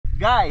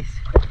Guys,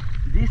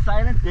 this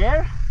island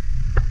there,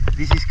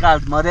 this is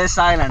called Modessa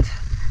Island,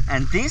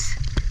 and this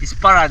is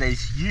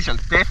paradise. You shall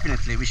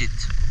definitely visit.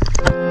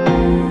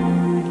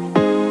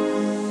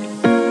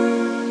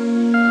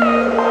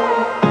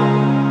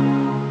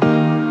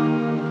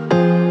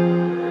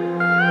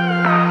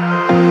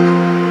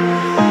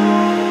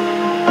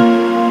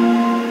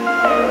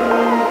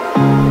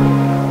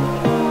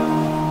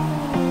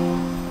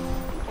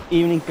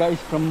 Evening guys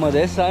from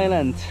Modessa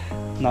Island.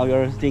 Now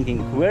you're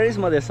thinking, where is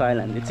Modessa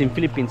Island? It's in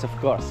Philippines, of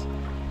course.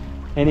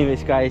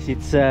 Anyways guys,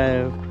 it's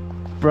a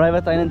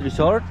private island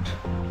resort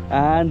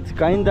and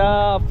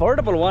kinda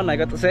affordable one, I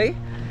gotta say.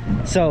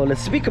 So let's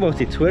speak about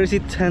it. Where is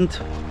it and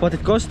what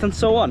it costs and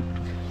so on.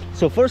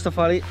 So first of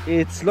all,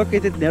 it's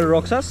located near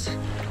Roxas,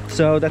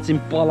 so that's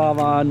in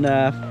Palawan,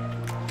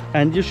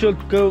 and you should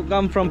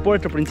come from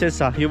Puerto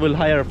Princesa. You will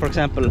hire, for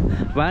example,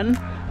 van.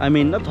 I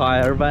mean, not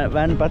hire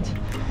van, but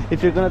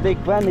if you're gonna take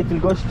van, it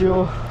will cost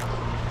you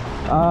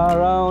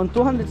around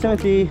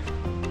 270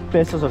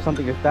 pesos or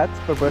something like that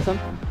per person.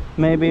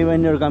 Maybe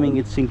when you're coming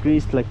it's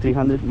increased, like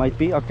 300 might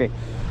be. Okay,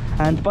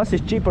 and bus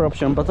is cheaper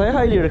option, but I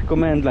highly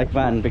recommend like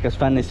van, because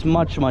van is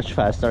much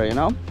faster, you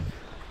know.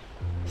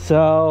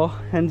 So,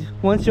 and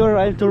once you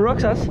arrive to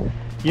Roxas,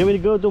 you will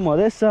go to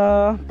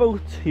Modessa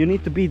boat. You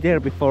need to be there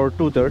before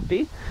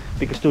 2:30,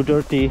 because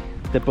 2:30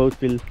 the boat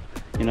will,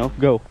 you know,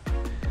 go,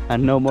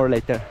 and no more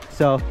later.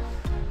 So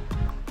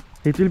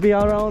it will be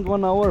around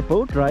 1 hour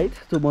boat ride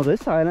to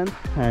Modessa Island,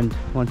 and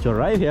once you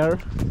arrive here,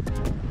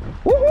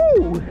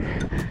 woohoo!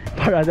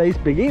 Paradise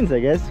begins, I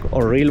guess,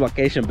 or real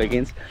vacation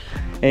begins.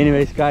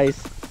 Anyways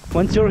guys,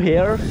 once you're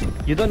here,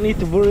 you don't need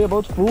to worry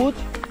about food,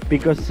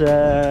 because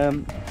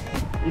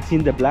it's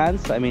in the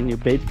plans. I mean, you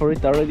paid for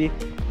it already.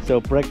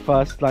 So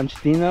breakfast, lunch,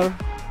 dinner,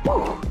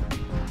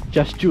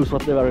 just choose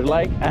whatever you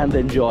like and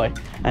enjoy.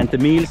 And the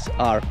meals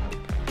are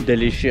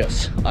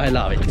delicious. I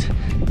love it.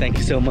 Thank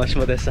you so much,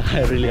 Modessa.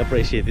 I really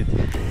appreciate it.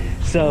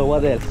 So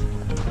what else?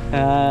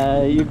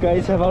 You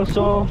guys have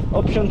also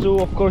option to,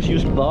 of course,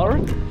 use bar.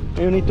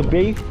 You need to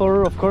pay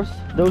for, of course,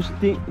 those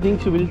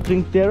things you will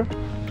drink there.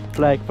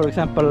 Like, for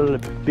example,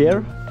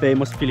 beer,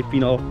 famous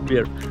Filipino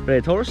beer,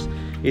 Red Horse.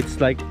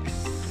 It's like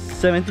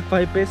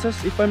 75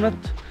 pesos if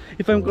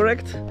I'm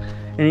correct.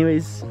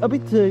 Anyways, a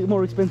bit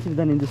more expensive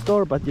than in the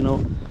store, but you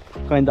know,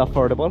 kind of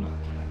affordable.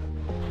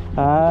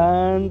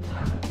 And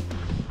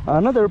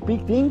another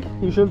big thing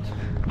you should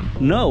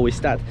know is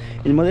that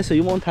in Modessa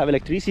you won't have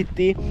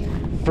electricity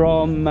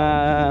from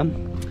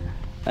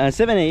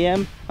 7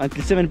 AM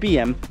until 7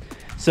 PM.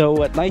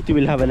 So at night you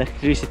will have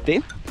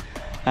electricity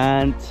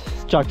and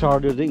charge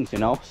all your things, you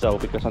know. So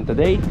because on the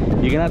day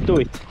you cannot do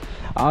it.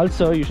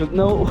 Also, you should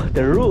know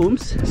the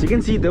rooms. As you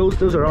can see,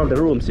 those are all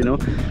the rooms, you know,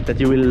 that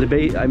you will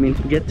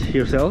get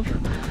yourself.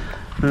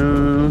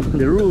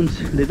 The rooms,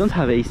 they don't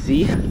have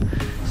AC,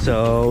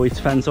 so it's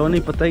fans only.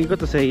 But I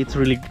gotta say,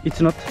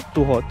 it's not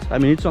too hot. I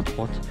mean, it's not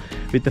hot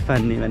with the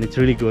fan even. It's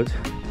really good.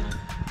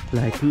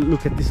 Like,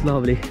 look at this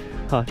lovely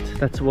hut.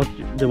 That's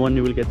the one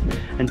you will get.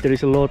 And there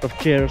is a lot of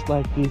chairs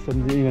like this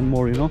and even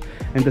more, you know.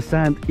 And the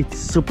sand, it's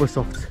super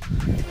soft.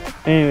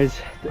 Anyways,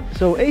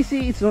 so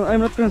AC, it's not,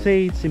 I'm not gonna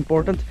say it's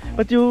important,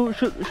 but you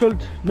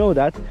should know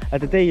that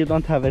at the day you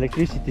don't have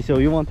electricity, so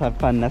you won't have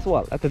fan as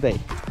well at the day.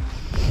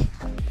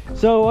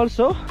 So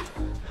also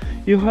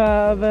you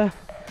have a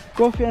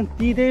coffee and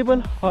tea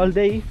table all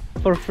day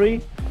for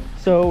free.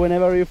 So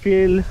whenever you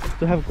feel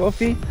to have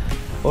coffee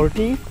or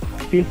tea,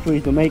 feel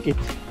free to make it.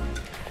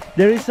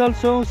 There is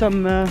also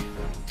some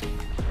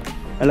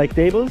like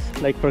tables,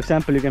 like for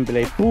example you can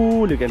play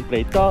pool, you can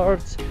play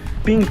darts,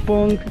 ping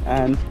pong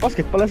and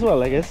basketball as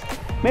well, I guess.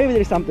 Maybe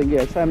there is something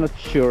else, I'm not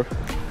sure.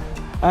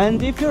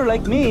 And if you're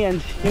like me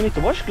and you need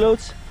to wash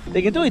clothes,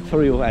 they can do it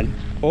for you. And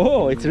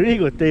oh, it's really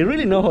good. They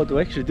really know how to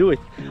actually do it.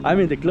 I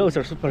mean, the clothes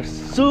are super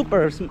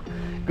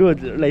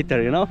good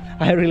later, you know.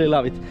 I really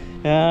love it.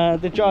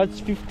 They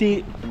charge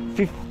 15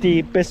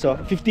 peso,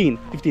 15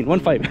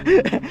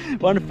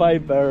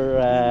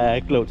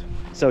 per cloth.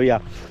 So yeah.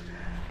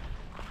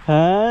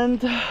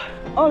 And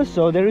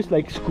also there is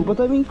like scuba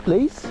diving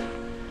place,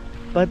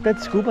 but that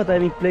scuba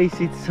diving place,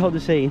 it's how to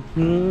say,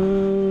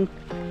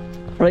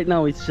 right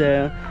now it's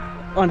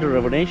under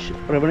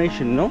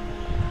renovation, no?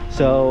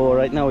 So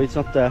right now it's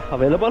not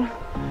available.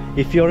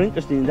 If you're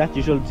interested in that,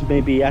 you should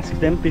maybe ask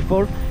them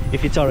before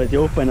if it's already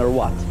open or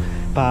what.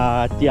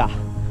 But yeah,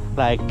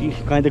 like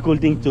kind of cool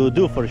thing to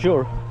do for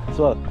sure as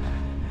well.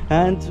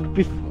 And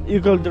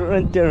you could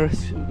rent their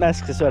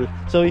masks as well.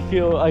 So if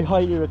I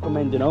highly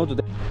recommend, you know,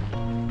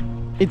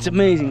 it's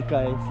amazing,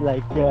 guys.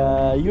 Like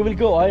you will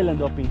go island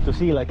hopping to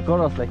see like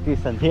corals like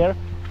this, and here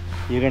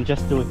you can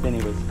just do it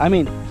anyways. I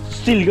mean,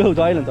 still go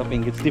to island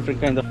hopping. It's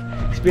different kind of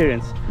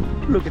experience.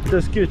 Look at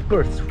those cute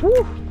birds.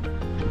 Woo!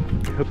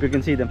 I hope you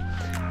can see them.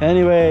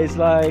 Anyways,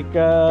 like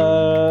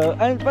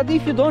but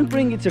if you don't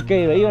bring, it's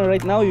okay. Even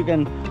right now you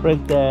can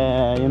rent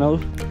you know,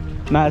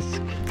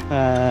 mask,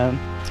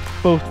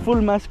 both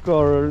full mask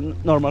or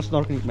normal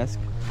snorkeling mask.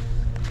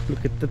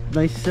 Look at that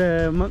nice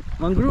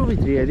mangrove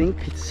tree, I think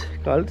it's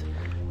called.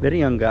 Very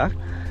young,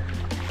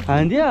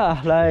 And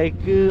yeah, like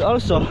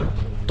also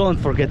don't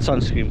forget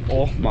sunscreen.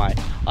 Oh my,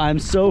 I'm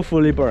so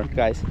fully burnt,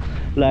 guys.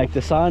 Like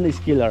the sun is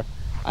killer.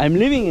 I'm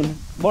living in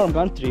warm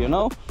country, you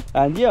know,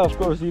 and yeah, of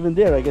course, even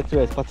there I get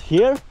wet, but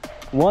here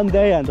one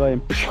day and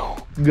I'm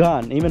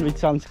gone, even with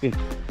sunscreen.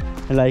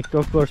 And like,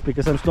 of course,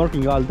 because I'm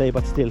snorkeling all day,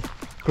 but still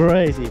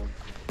crazy.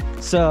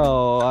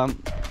 So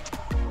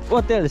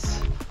what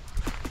else?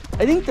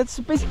 I think that's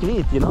basically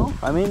it, you know.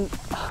 I mean,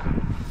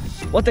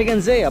 what I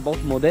can say about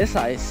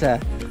Modessa is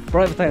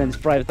private island is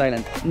private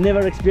island.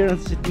 Never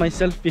experienced it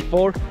myself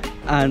before,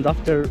 and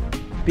after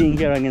being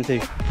here I can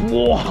say,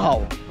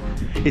 wow,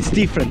 it's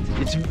different.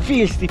 It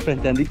feels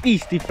different and it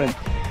is different,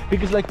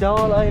 because like the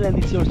whole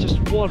island is yours. Just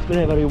walk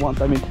wherever you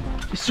want. I mean,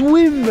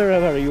 swim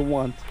wherever you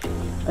want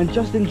and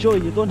just enjoy.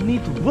 You don't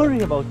need to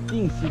worry about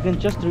things. You can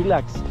just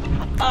relax.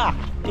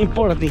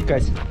 Important thing,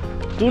 guys,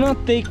 do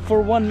not take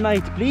for one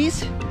night,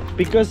 please,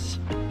 because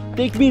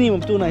take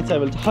minimum 2 nights. I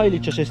will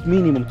highly suggest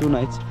minimum 2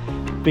 nights,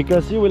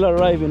 because you will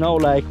arrive, you know,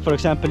 like for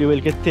example you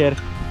will get there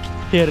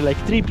here like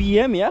 3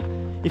 p.m. yeah,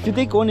 if you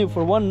take only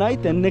for one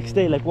night, and next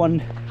day like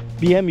 1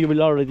 p.m. you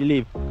will already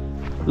leave,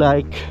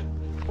 like.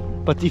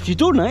 But if you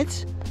 2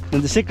 nights,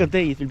 then the second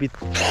day it will be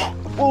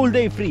all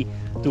day free.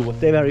 Do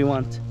whatever you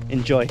want,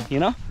 enjoy, you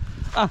know.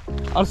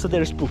 Also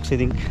there's books, I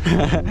think.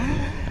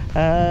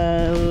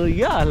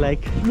 Yeah,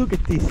 like look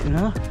at this, you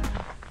know.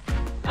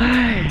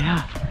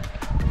 Yeah,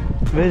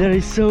 weather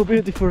is so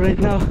beautiful right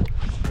now.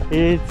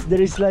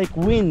 There is like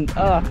wind.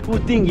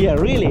 Good thing here,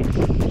 really.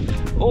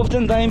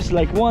 Oftentimes,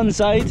 like in one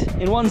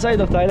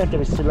side of the island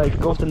there is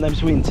like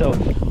oftentimes wind. So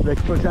like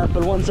for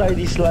example, one side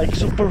is like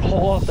super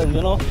hot and,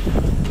 you know,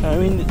 I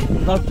mean,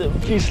 not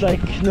feels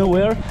like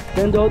nowhere.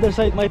 Then the other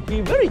side might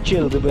be very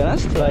chill, to be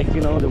honest. Like,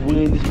 you know, the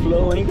wind is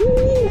blowing.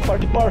 Woo,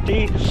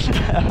 party.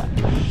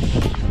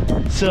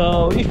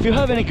 So if you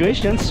have any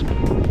questions,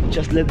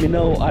 just let me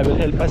know. I will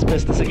help as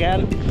best as I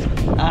can.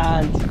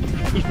 And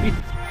if it...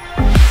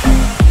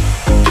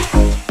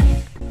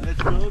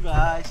 Let's go,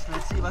 guys.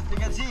 Let's see what we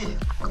can see.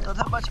 Don't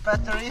have much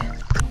battery,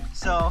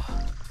 so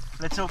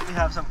let's hope we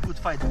have some good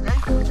fight,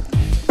 okay?